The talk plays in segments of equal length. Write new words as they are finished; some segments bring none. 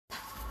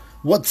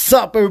What's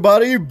up,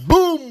 everybody?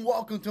 Boom!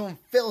 Welcome to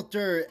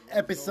Unfiltered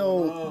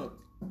episode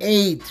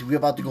 8. We're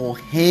about to go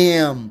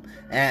ham,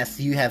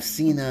 as you have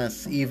seen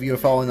us if you're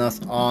following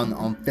us on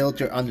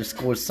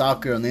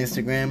Unfiltered_soccer on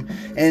Instagram,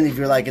 and if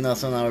you're liking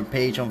us on our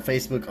page on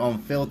Facebook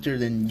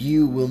Unfiltered, then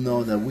you will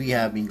know that we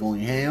have been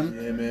going ham.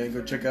 Yeah, man,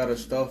 go check out our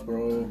stuff,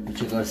 bro. Go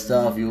check our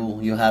stuff.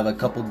 You'll have a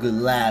couple good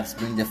laughs.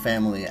 Bring the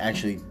family.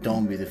 Actually,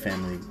 don't be the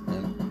family,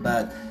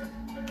 but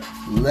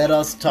let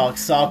us talk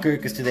soccer,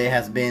 because today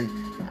has been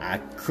a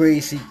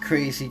crazy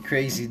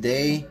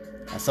day.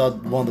 I saw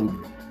one of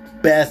the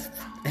best,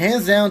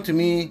 hands down to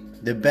me,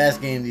 the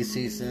best game this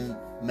season.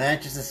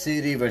 Manchester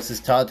City versus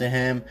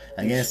Tottenham,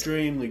 against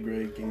extremely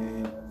great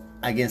game,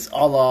 against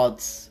all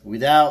odds,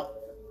 without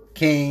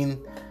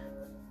Kane,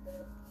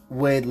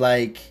 with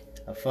like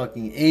a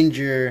fucking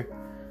injured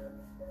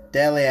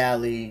Dele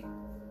Alli.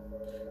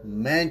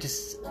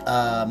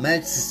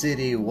 Manchester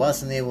City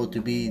wasn't able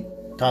to beat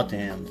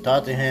Tottenham.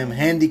 Tottenham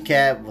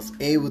handicap was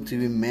able to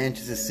beat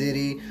Manchester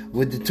City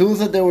with the tools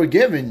that they were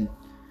given.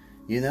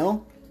 You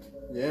know?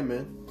 Yeah,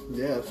 man.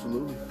 Yeah,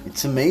 absolutely.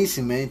 It's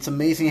amazing, man. It's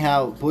amazing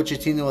how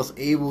Pochettino was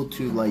able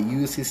to like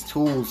use his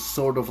tools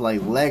sort of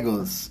like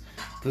Legos.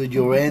 Put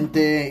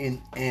Llorente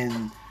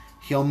and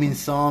Heung-min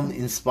Son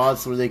in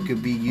spots where they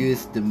could be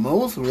used the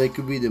most, where they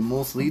could be the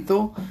most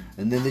lethal,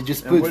 and then they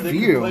just put where they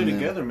fear could play on them.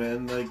 together,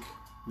 man. Like,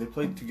 they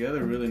played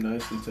together really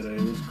nicely today.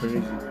 It was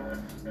crazy.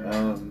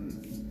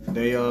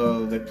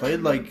 They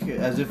played like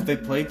as if they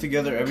played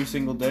together every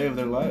single day of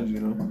their lives. You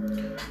know,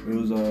 it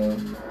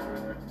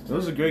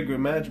was a great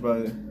match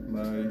by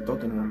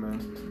Tottenham,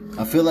 man.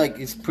 I feel like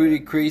it's pretty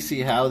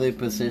crazy how they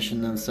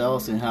positioned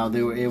themselves and how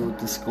they were able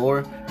to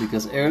score,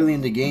 because early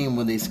in the game,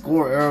 when they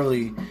score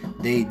early,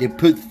 they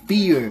put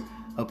fear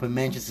up in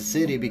Manchester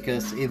City,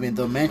 because even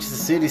though Manchester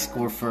City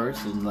scored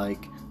first in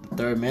like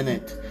the 3rd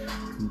minute,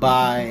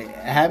 by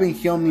having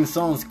Heung-min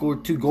Son score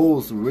 2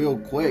 goals real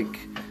quick,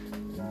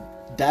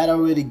 that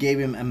already gave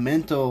him a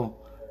mental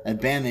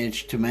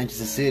advantage to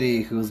Manchester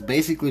City, who was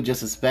basically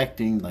just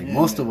expecting, like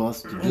most of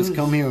us, to just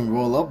come here and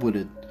roll up with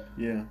it.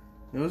 Yeah.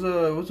 It was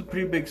a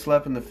pretty big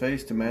slap in the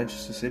face to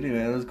Manchester City,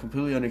 man. It was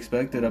completely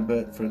unexpected, I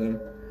bet, for them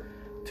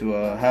to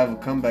have a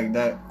comeback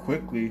that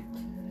quickly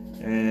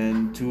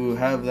and to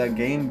have that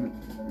game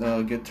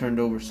get turned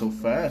over so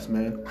fast,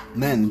 man.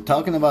 Man,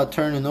 talking about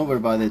turning over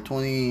by the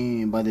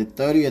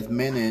 30th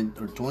minute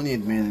or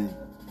 20th minute,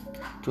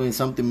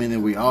 20-something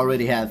minute, we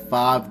already had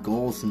 5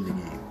 goals in the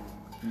game.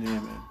 Yeah,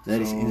 man.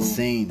 That is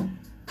insane.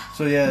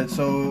 So yeah,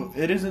 so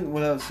it isn't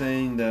without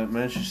saying that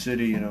Manchester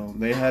City, you know,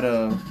 they had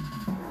a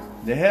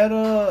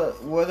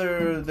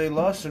whether they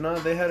lost or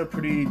not, they had a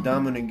pretty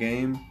dominant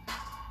game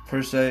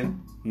per se.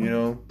 You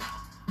know,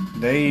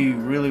 they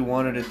really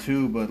wanted it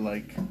too, but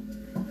like,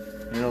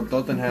 you know,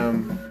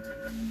 Tottenham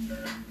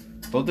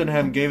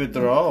gave it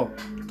their all.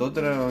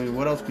 Tottenham, I mean,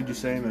 what else could you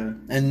say,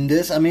 man? And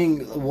this, I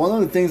mean, one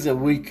of the things that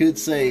we could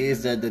say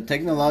is that the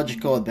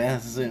technological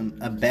advancement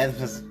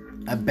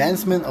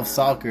of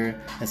soccer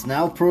has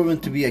now proven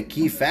to be a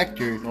key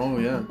factor. Oh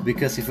yeah.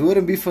 Because if it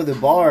wouldn't be for the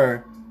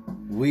VAR,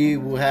 we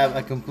would have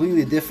a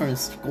completely different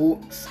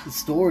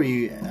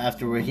story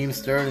after Raheem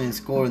Sterling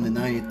scored in the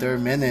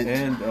 93rd minute.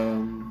 And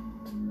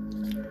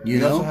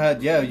you also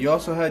had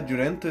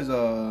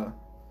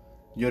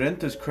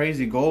Llorente's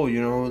crazy goal.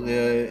 You know,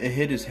 it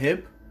hit his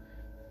hip.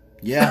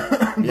 Yeah,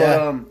 but,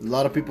 yeah. A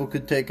lot of people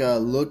could take a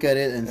look at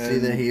it and see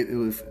that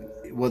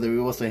whether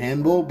it was a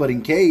handball. But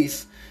in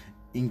case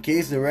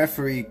the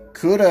referee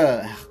could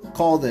have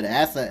called it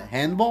as a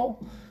handball,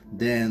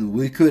 then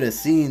we could have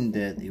seen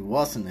that it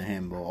wasn't a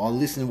handball, or at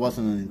least it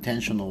wasn't an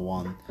intentional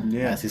one.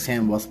 Yeah, as his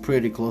hand was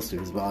pretty close to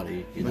his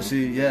body. But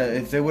see, yeah,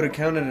 if they would have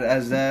counted it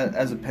as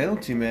a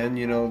penalty, man,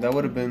 you know, that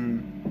would have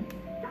been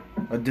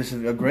a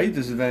great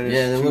disadvantage.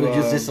 Yeah, they would have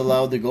just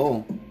disallowed the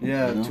goal.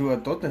 Yeah, you know?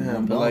 To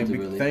Tottenham, but like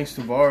really. Thanks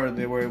to VAR,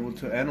 they were able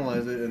to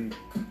analyze it and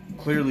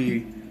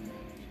clearly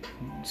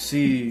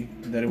see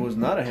that it was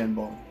not a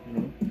handball. You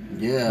know?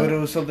 Yeah, but it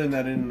was something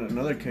that in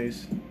another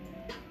case,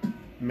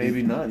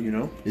 maybe not, you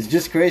know. It's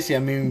just crazy. I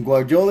mean,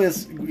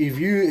 Guardiola's. If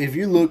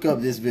you look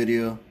up this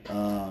video,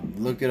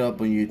 look it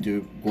up on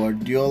YouTube.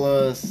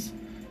 Guardiola's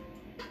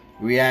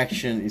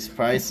reaction is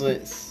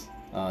priceless.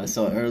 I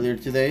saw it earlier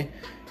today.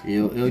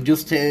 It'll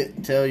just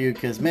tell you,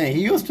 because man,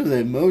 he goes through the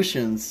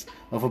emotions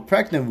of a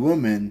pregnant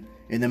woman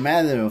in a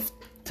matter of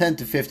 10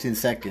 to 15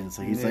 seconds.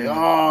 So he's like,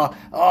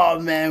 oh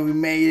man, we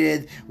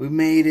made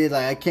it.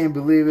 Like, I can't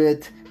believe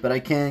it. But I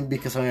can,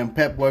 because I am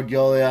Pep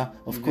Guardiola.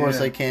 Of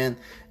course I can.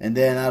 And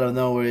then out of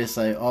nowhere, it's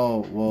like,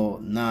 oh, well,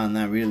 nah,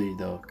 not really,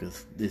 though,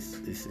 because this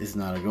is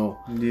not a goal.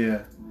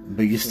 Yeah.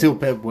 But you're still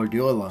Pep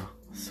Guardiola.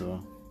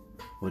 So,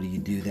 what do you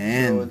do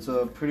then? So it's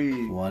a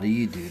pretty... What do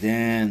you do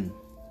then?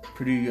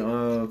 Pretty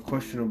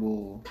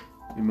questionable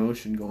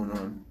emotion going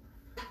on.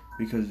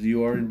 Because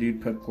you are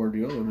indeed Pep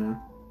Guardiola, man.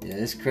 Yeah,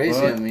 it's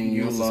crazy. But I mean,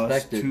 you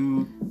lost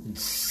to...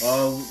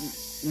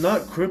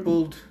 not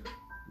crippled...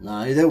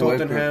 Nah, they were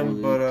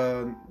Tottenham, but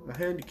a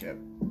handicap.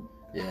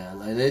 Yeah,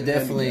 like they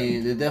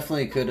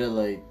definitely could have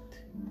like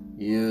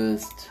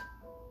used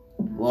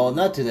Well,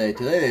 not today.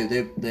 Today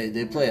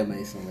they play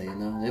amazingly. You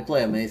know, they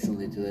play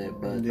amazingly today.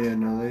 But Yeah,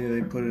 no,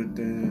 they put it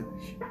there.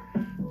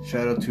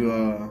 Shout out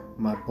to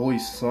my boy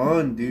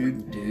Son,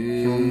 dude.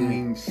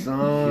 Heung-min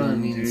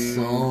Son, dude.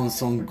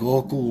 Son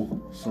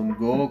Goku. Some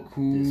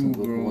Goku,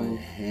 Goku bro. went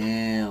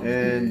ham.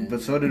 And dude.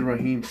 but so did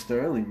Raheem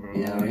Sterling, bro.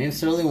 Yeah, Raheem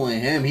Sterling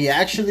went ham. He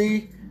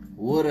actually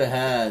would have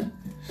had.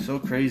 So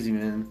crazy,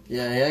 man.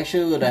 Yeah, he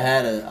actually would have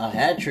had a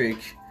hat trick,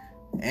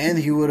 and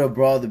he would have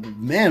brought the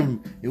man.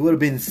 It would have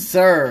been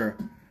Sir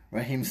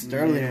Raheem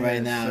Sterling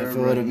right now Sir if it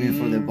would have been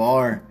for the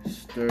bar.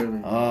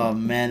 Sterling. Oh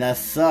man, that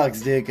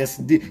sucks, dude. Cause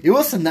it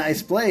was a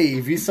nice play.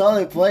 If you saw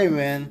the play,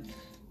 man,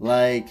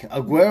 like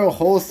Aguero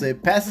holds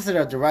it, passes it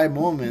at the right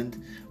moment.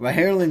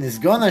 Raheem is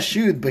gonna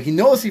shoot, but he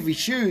knows if he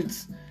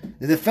shoots,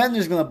 the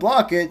defender's gonna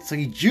block it. So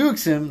he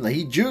jukes him, like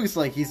he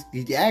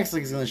acts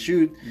like he's gonna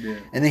shoot,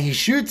 and then he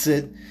shoots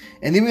it.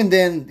 And even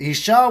then, his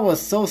shot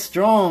was so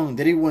strong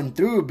that it went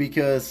through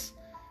because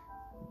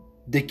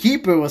the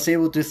keeper was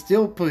able to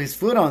still put his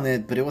foot on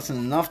it, but it wasn't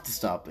enough to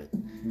stop it.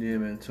 Yeah,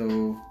 man.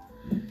 So,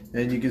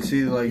 and you can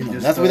see like just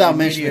that's the without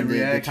immediate mentioning the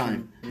reaction.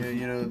 time. Yeah,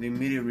 you know the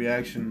immediate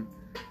reaction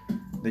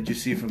that you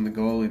see from the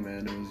goalie,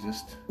 man. It was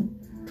just.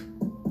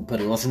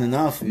 But it wasn't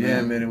enough.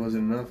 Yeah, man. It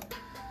wasn't enough.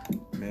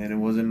 Man, it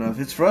wasn't enough.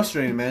 It's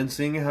frustrating, man.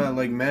 Seeing how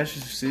like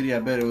Manchester City, I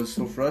bet it was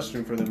so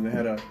frustrating for them.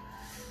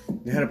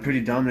 They had a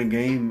pretty dominant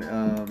game,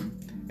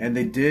 and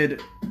they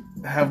did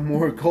have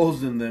more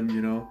goals than them.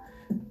 You know,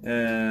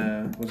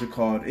 what's it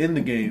called in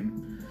the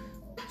game?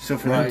 So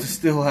for them to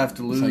still have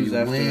to lose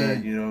after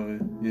that, you know,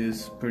 it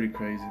is pretty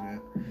crazy,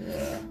 man.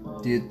 Yeah.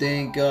 Do you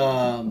think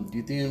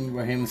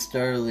Raheem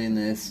Sterling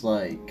is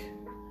like?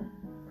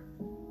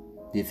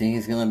 Do you think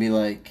he's gonna be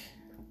like?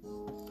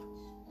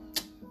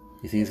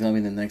 You think he's gonna be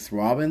the next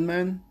Robin,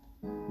 man?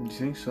 You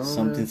think so?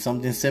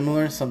 Something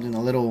similar, something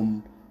a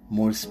little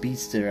more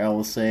speedster, I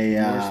will say.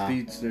 More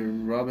speedster.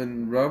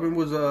 Robin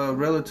was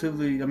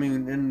relatively. I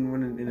mean,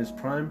 in his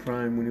prime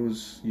when he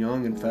was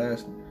young and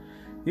fast,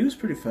 he was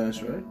pretty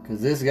fast, right?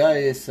 Because this guy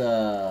is.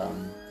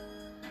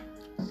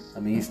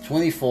 He's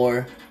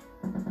 24.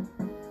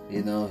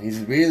 You know,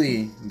 he's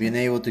really been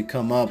able to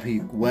come up. He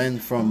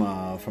went from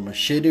a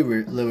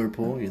shitty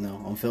Liverpool, you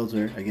know,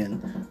 unfiltered again.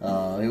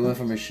 He went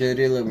from a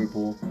shitty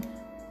Liverpool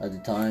at the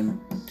time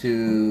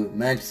to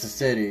Manchester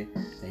City,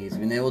 and he's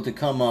been able to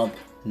come up.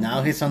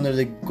 Now he's under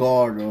the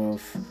guard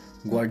of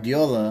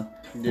Guardiola,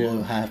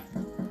 who have,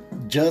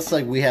 just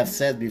like we have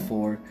said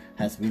before,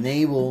 has been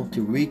able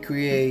to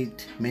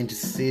recreate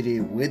Manchester City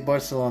with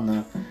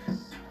Barcelona,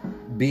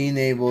 being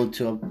able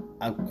to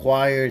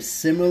acquire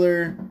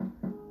similar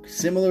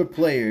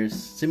players,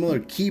 similar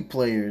key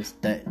players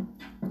that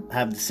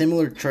have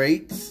similar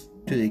traits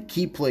to the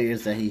key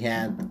players that he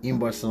had in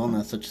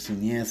Barcelona, such as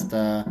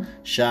Iniesta,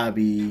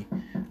 Xavi,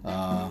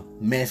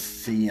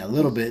 Messi, a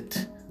little bit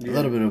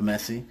of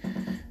Messi.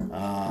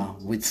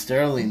 With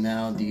Sterling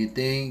now, do you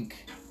think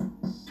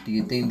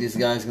this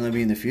guy's gonna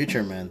be in the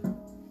future, man?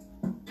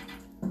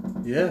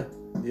 Yeah,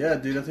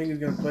 dude. I think he's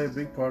gonna play a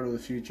big part of the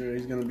future.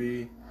 He's gonna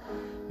be.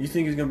 You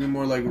think he's gonna be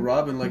more like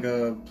Robin, like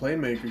a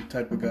playmaker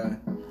type of guy?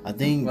 I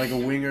think like a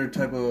winger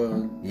type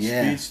of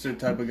speedster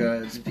type of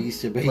guy.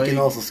 Speedster, but he can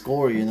also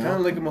score, you know. Kind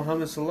of like a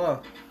Mohamed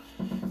Salah.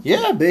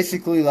 Yeah,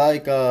 basically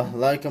like a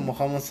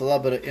Mohamed Salah,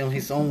 but in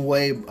his own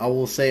way, I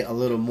will say a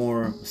little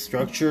more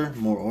structured,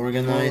 more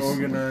organized.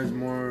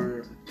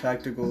 More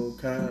tactical,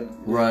 kind of.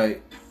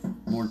 Right,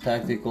 more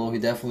tactical. He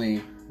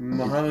definitely.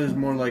 Mohamed is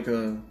more like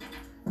a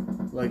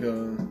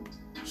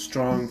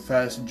strong,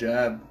 fast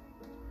jab.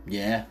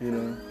 Yeah. You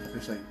know,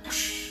 it's like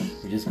whoosh,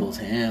 he just goes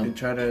ham. And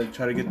try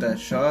to get that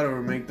shot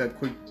or make that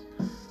quick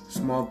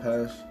small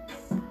pass.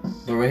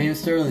 But Raheem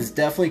Sterling is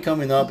definitely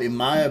coming up, in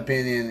my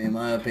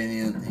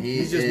opinion.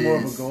 He's just more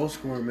of a goal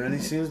scorer, man. He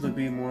seems to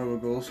be more of a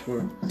goal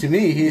scorer. To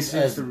me, he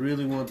seems to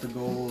really want the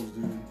goals,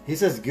 dude.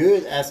 He's as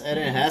good as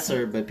Eden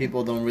Hazard, but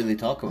people don't really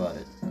talk about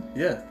it.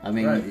 Yeah. I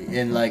mean,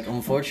 and like,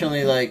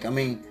 unfortunately, like, I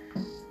mean,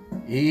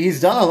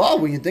 he's done a lot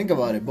when you think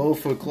about it,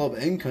 both for club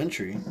and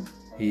country.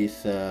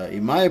 He's,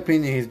 in my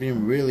opinion, he's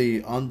been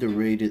really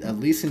underrated, at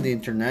least in the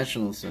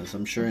international sense.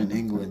 I'm sure in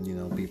England, you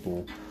know,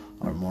 people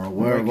are more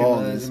aware of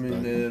all this.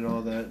 And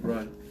all that,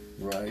 right.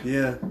 Right.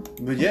 Yeah.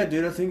 But yeah,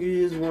 dude, I think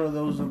he is one of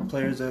those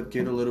players that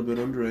get a little bit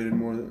underrated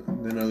more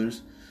than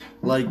others.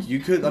 Like,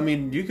 you could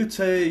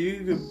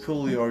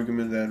pull the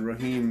argument that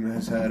Raheem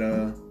has had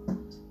a,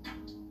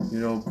 you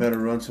know, better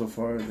run so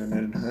far than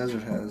Eden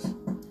Hazard has.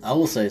 I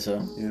will say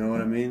so. You know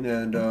what I mean?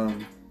 And,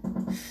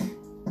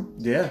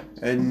 yeah,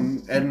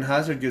 and Eden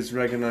Hazard gets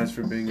recognized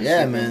for being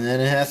man.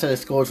 Eden Hazard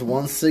scores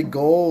one sick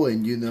goal,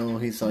 and you know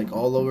he's like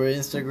all over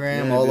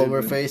Instagram,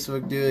 over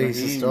Facebook, dude.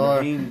 He's a star.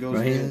 Raheem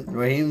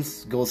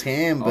goes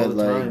ham, all but the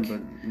like, time, but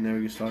never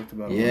gets talked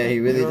about. Yeah, he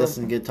really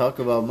doesn't get talked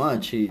about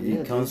much.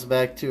 He comes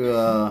back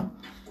to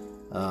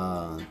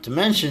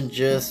mention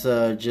just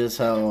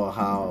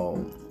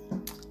how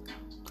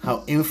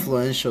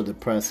influential the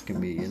press can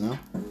be, you know.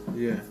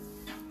 Yeah.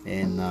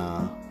 And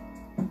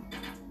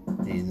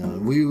You know,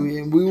 we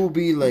will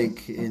be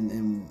like,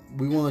 and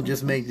we want to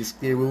just make this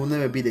clear. We will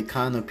never be the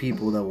kind of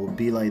people that will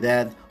be like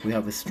that. We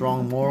have a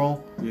strong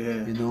moral.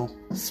 Yeah. You know,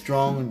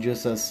 strong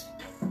just as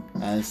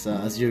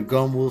your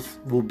gun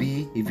will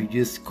be. If you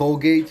just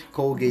Colgate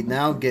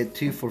now, get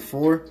 2 for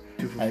 $4.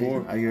 2 for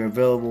 $4. Are your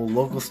available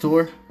local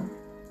store?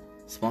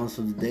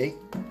 Sponsor of the day.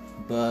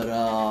 But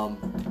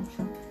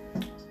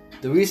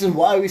the reason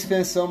why we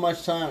spent so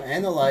much time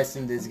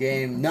analyzing this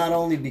game, not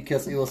only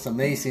because it was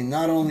amazing,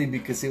 not only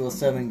because it was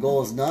 7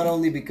 goals, not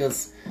only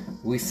because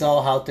we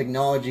saw how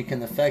technology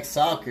can affect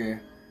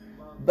soccer,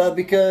 but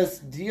because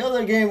the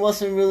other game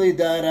wasn't really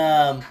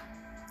that.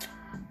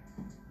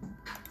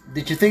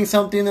 Did you think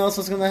something else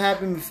was gonna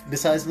happen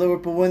besides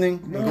Liverpool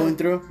winning and going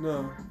through?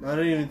 No, I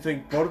didn't even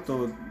think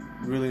Porto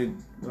really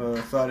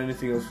thought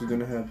anything else was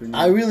gonna happen.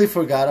 I really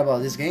forgot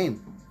about this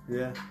game.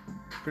 Yeah,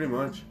 pretty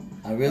much.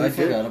 I really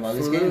forgot about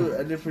this game.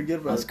 I did forget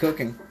about it. I was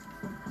cooking.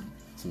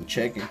 Some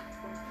chicken.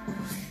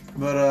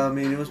 But, I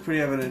mean, it was pretty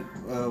evident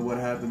what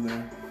happened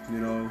there. You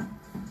know,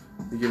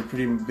 you get a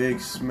pretty big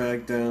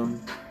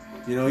smackdown.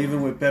 You know,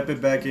 even with Pepe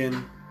back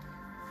in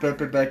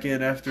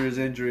after his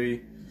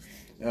injury,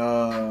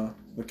 the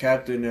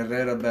captain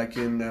Herrera back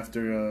in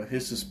after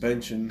his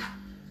suspension.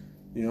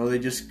 You know, they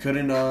just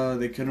couldn't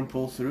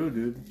pull through,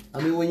 dude. I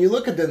mean, when you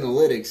look at the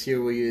analytics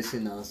here, we're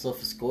using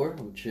SofaScore,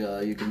 which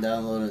you can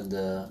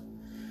download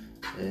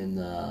in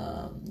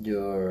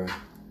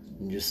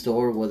your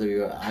store, whether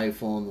you're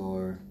iPhone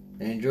or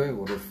Android,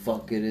 whatever the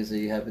fuck it is that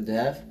you happen to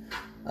have.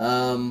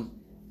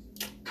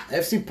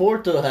 FC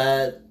Porto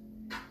had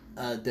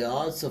the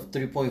odds of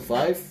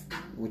 3.5,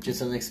 which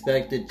is an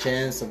expected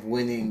chance of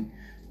winning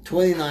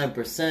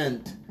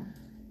 29%.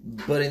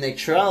 But in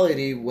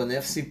actuality, when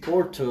FC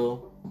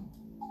Porto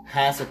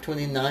has a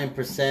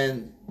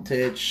 29%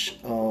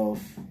 of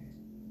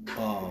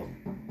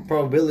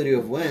probability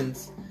of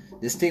wins,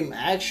 this team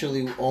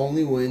actually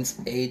only wins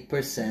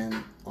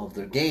 8% of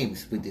their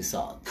games with these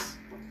odds.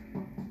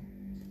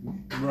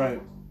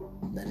 Right.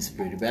 That is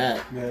pretty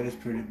bad. That is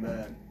pretty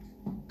bad.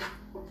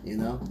 You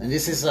know? And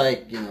this is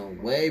like, you know,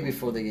 way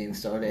before the game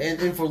started.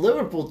 And for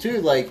Liverpool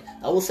too, like,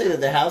 I will say that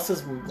the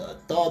houses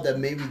thought that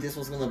maybe this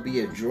was going to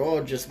be a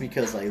draw just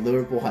because, like,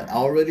 Liverpool had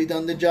already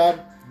done the job.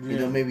 You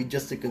know, maybe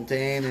just to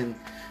contain and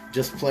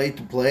just play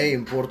to play,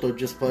 and Porto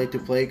just play to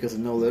play because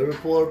they know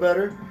Liverpool are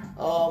better.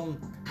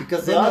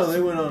 Because they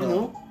went all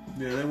out.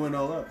 Yeah, they went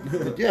all out.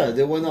 Yeah,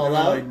 they went all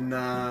out. Like,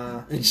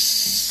 nah.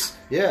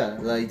 Yeah,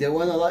 like they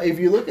went all out. If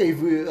you look at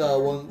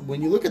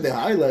when you look at the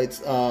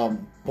highlights,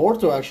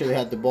 Porto actually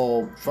had the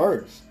ball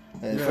first.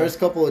 First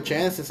couple of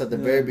chances at the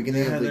very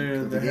beginning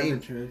of the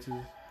game.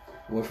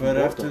 But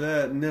Porto. After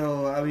that,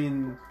 no. I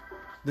mean,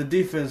 the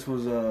defense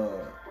was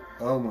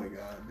oh my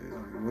god, dude. I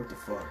mean, what the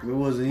fuck? There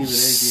wasn't even any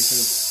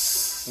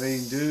defense. I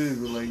mean, dude,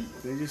 like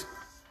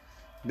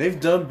they've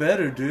done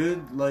better,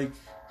 dude. Like,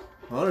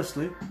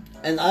 honestly.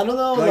 And I don't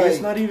know, like it's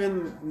not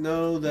even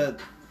that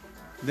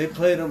they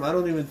played them. I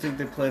don't even think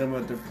they played them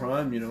at their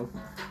prime. You know,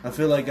 I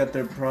feel like at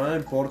their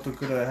prime, Porto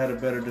could have had a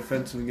better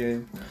defensive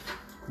game.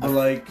 But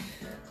like,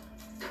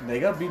 they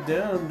got beat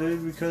down,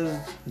 dude, because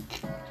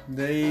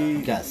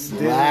they got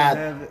didn't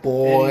have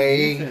boy.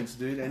 Any defense,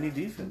 dude. Any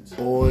defense.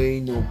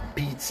 Boy, no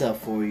pizza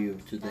for you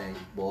today,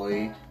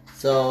 boy.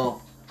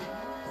 So,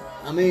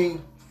 I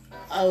mean,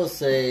 I would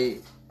say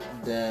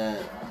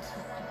that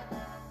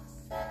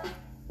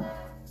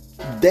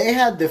they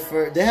had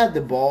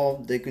the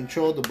ball. They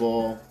controlled the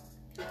ball.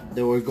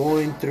 They were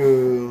going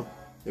through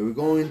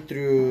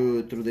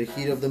the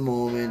heat of the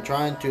moment,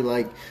 trying to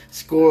like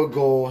score a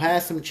goal,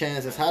 had some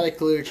chances, had a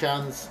clear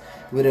chance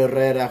with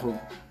Herrera who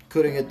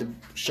couldn't get the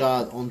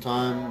shot on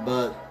time,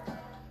 but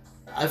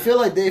I feel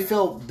like they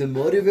felt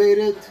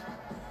demotivated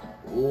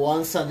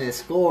once they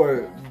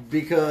scored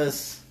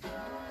because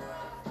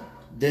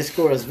they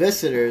score as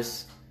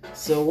visitors.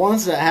 So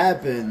once that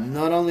happened,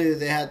 not only did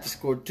they have to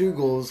score 2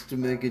 goals to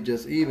make it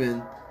just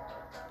even,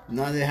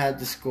 now they had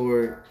to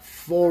score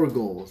 4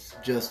 goals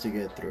just to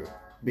get through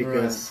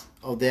because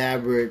of the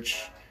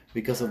average,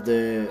 because of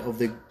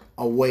the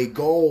away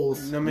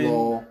goals. I mean,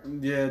 law.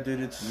 Yeah,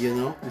 dude,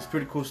 it's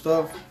pretty cool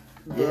stuff.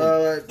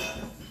 Yeah.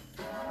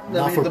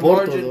 Not for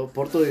Porto though.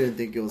 Porto didn't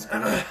think it was cool.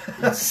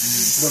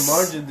 The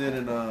margin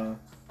didn't.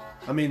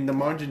 I mean, the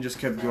margin just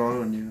kept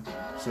growing, you know.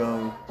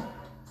 So.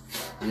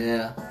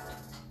 Yeah.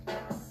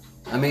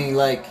 I mean,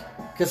 like,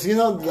 cause you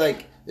know,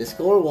 like they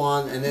scored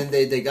 1, and then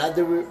they got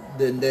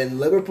then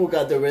Liverpool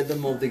got the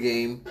rhythm of the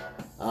game.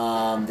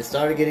 They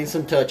started getting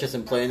some touches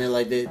and playing it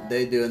like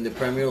they do in the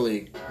Premier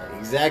League,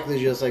 exactly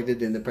just like they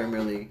did in the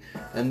Premier League.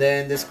 And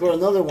then they scored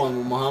another one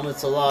with Mohamed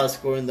Salah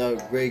scoring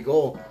that great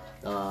goal.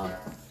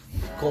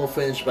 Goal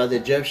finished by the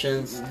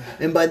Egyptians,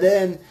 and by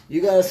then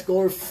you gotta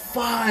score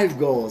 5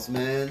 goals,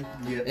 man.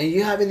 Yep. And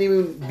you haven't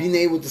even been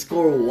able to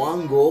score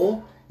 1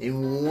 goal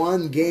in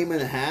 1 game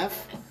and a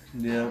half.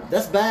 Yeah,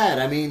 that's bad.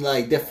 I mean,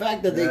 like the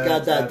fact that they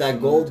got that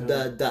goal,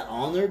 that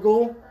honor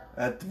goal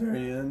at the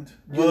very end.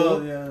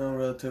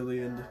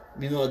 Relatively end.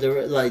 You know, at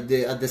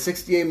the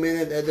 68th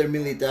minute, Eder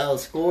Militao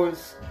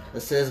scores,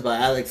 assist by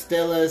Alex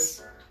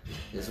Telles.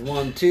 It's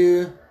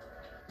 1-2.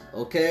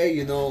 Okay,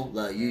 you know,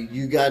 like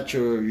you got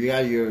your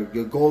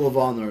goal of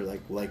honor,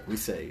 like we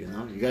say, you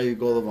know, you got your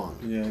goal of honor.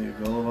 Yeah, your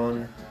goal of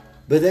honor.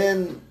 But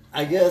then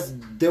I guess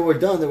they were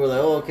done. They were like,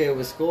 oh, okay,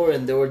 we scored,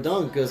 and they were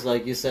done because,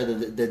 like you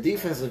said, the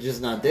defense was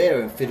just not there.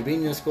 And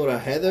Firmino scored a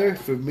header.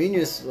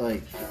 Firmino's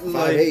like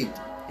 5'8",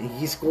 and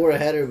he scored a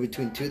header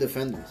between two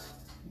defenders.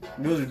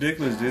 It was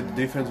ridiculous, dude. The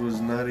defense was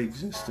not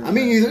existent. I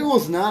mean, it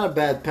was not a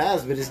bad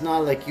pass, but it's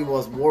not like he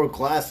was world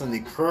class and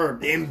he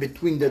curved in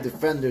between the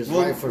defenders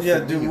right for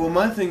yeah, Firmino. dude. Well,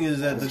 my thing is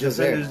that It's the just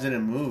defenders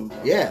didn't move.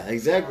 Yeah,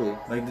 exactly.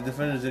 Like the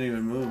defenders didn't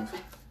even move.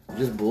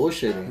 Just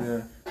bullshitting.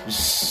 Yeah.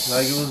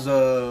 Like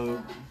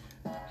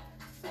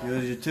it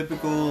was your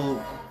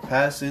typical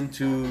pass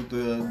into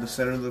the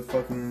center of the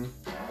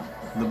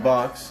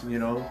box, you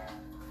know.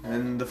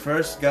 And the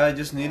first guy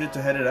just needed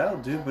to head it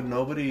out, dude, but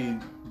nobody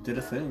did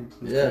a thing.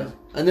 Yeah. Crazy.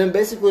 And then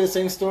basically the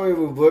same story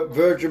with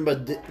Virgil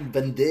van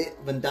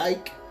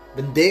Dijk.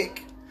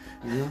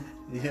 You know?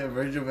 Yeah,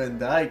 Virgil van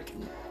Dijk.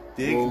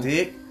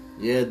 Dick.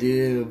 Yeah,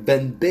 dude.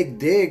 Big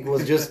Dig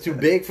was just too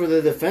big for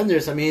the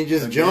defenders. I mean, he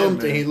just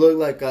jumped and he looked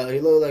like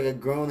a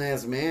grown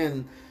ass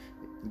man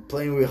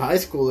playing with high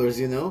schoolers.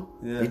 You know,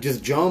 Yeah. he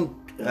just jumped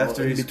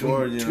After he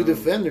scored, two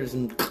defenders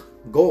and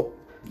goal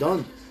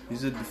done.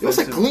 He's a It was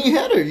a clean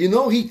header. You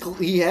know, he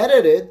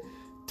headed it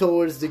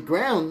towards the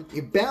ground. He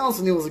bounced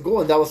and it was a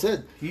goal, and that was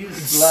it. He's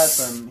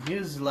Zlatan.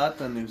 He's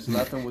Zlatan. If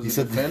Zlatan was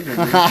a defender,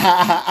 dude.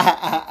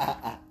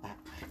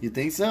 You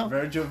think so?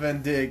 Virgil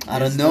van Dijk. I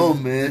don't know,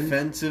 man.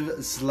 Defensive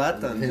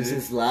Zlatan, dude.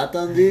 Defensive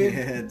Zlatan, dude?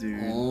 Yeah, dude.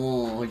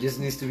 Oh, he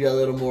just needs to be a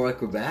little more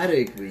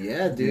acrobatic. But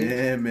yeah, dude.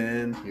 Yeah,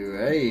 man.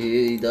 You're right.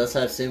 He does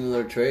have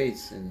similar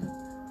traits. And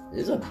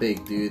he's a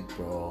big dude,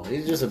 bro.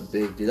 He's just a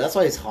big dude. That's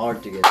why it's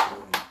hard to get through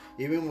him.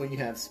 Even when you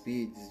have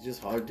speed, it's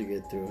just hard to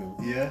get through him.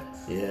 Yeah.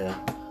 Yeah.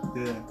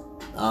 Yeah.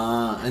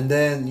 And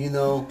then, you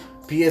know,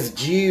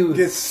 PSG.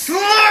 Get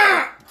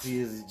slapped!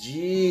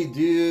 PSG,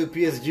 dude.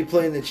 PSG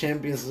playing the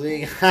Champions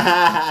League.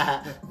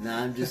 Nah,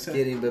 I'm just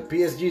kidding. But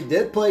PSG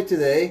did play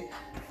today.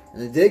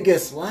 And they did get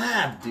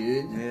slapped,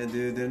 dude. Yeah,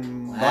 dude.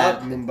 Then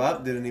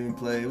Mbappe didn't even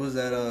play. It was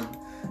that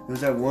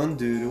one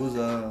dude. It was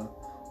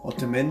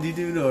Otamendi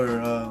dude or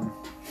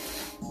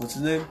what's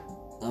his name?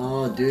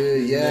 Oh,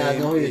 dude. Yeah, I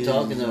know who you're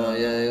talking about.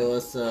 Yeah, it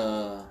was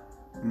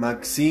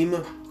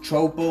Maxime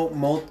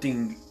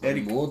Choupo-Moting.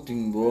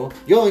 Moting, bro.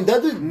 Yo, and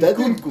that dude,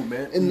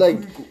 man. and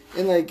like,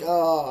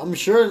 I'm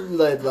sure,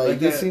 like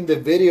you've seen the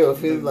video of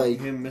him,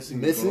 him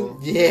missing. The goal.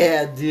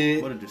 Yeah,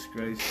 dude. What a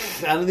disgrace.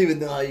 I don't even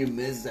know how you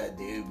missed that,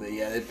 dude. But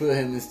yeah, they put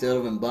him instead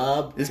of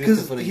Mbappe. It's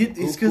because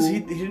he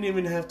didn't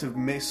even have to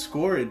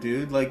score it,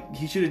 dude. Like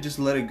he should have just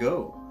let it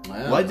go.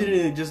 Why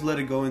didn't he just let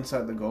it go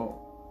inside the goal?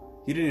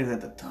 He didn't even have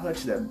to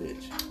touch that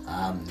bitch.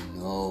 I have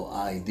no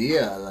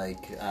idea.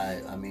 Like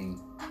I mean.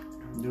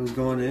 It was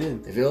going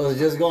in. If it was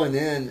just going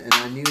in, and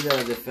I knew that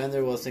a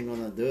defender wasn't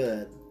gonna do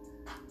that,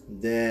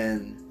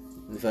 then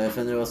if a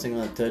defender wasn't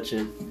gonna touch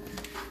it,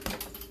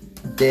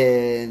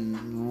 then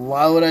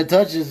why would I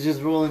touch it? It's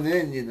just rolling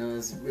in, you know.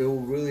 It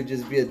will really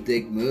just be a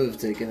dick move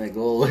taking a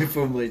goal away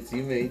from my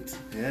teammates.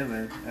 Yeah,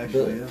 man.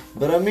 Actually, yeah.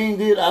 But I mean,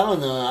 dude, I don't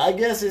know. I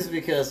guess it's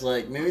because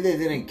like maybe they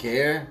didn't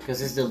care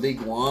because it's the League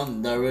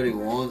One. They already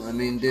won. I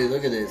mean, dude,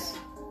 look at this,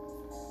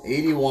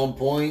 81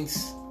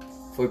 points.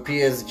 For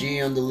PSG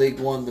on the Ligue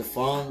 1 de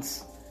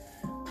France,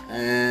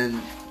 and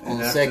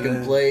on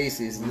second place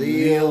is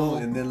Lille,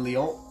 and then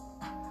Lyon.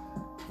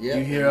 Yeah,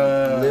 you hear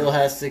Lille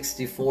has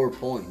 64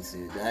 points,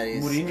 dude. That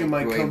is Mourinho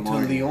might come to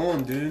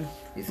Lyon, dude.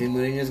 You think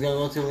Mourinho's gonna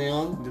go to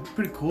Lyon? They're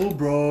pretty cool,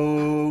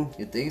 bro.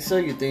 You think so?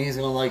 You think he's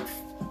gonna like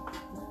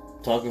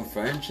talking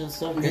French and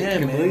stuff? Yeah,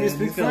 can man. Mourinho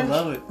speak French?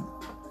 Love it.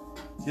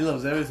 He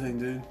loves everything,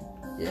 dude.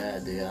 Yeah,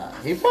 dude.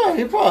 He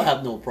probably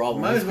have no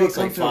problem. Might as well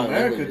come to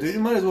America, dude.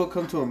 You might as well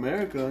come to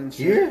America and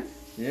shit. Here?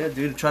 Yeah,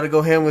 dude. Try to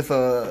go ham with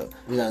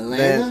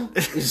Atlanta. I'm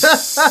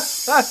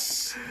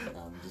just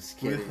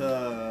kidding. With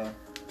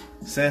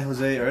San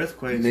Jose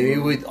Earthquakes. Maybe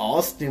with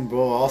Austin,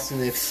 bro. Austin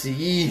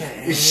FC. Yeah,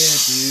 dude. We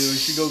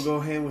should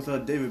go ham with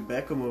David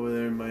Beckham over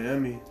there in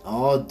Miami.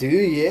 Oh,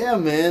 dude, yeah,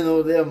 man.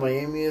 Over there,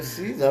 Miami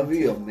FC. That'd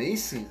be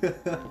amazing.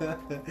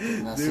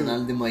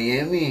 Nacional de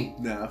Miami.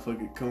 Nah,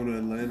 fucking come to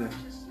Atlanta.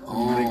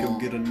 Make him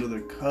get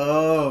another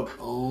cup.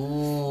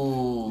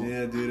 Oh.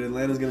 Yeah, dude.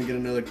 Atlanta's gonna get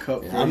another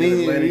cup. I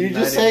mean, you're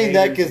just saying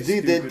that because,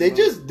 dude, they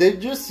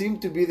just seem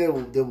to be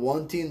the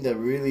one team that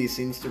really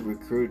seems to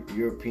recruit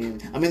European.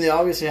 I mean, they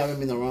obviously haven't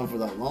been around for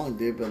that long,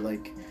 dude. But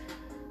like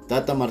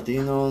Tata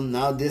Martino,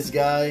 now this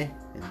guy,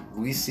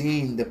 we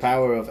seen the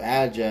power of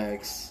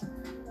Ajax.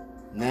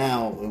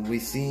 Now, and we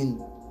seen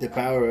the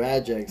power of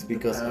Ajax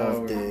because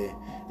of the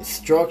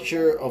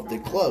structure of the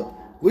club,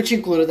 which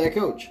included that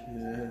coach.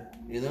 Yeah.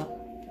 You know.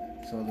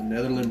 So the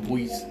Netherlands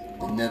boys.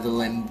 The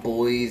Netherlands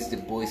boys, the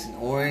boys in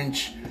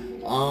orange.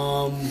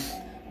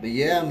 But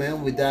yeah,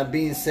 man, with that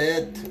being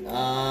said,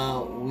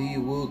 we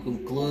will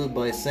conclude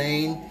by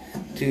saying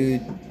to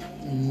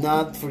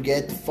not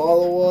forget to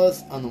follow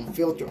us on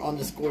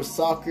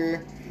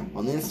Unfilter_soccer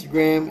on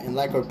Instagram and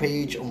like our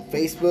page on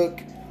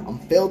Facebook.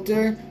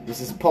 Unfilter.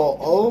 This is Paul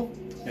O.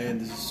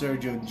 And this is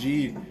Sergio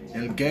G.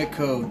 El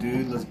Gecko,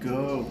 dude. Let's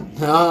go.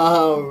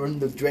 Oh,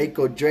 the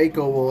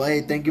Draco. Well,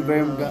 hey, thank you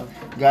very much,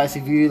 guys.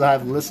 If you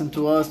have listened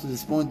to us to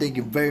this point, thank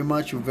you very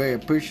much. We're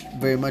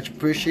very much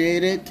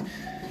appreciate it.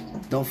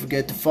 Don't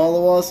forget to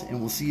follow us, and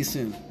we'll see you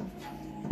soon.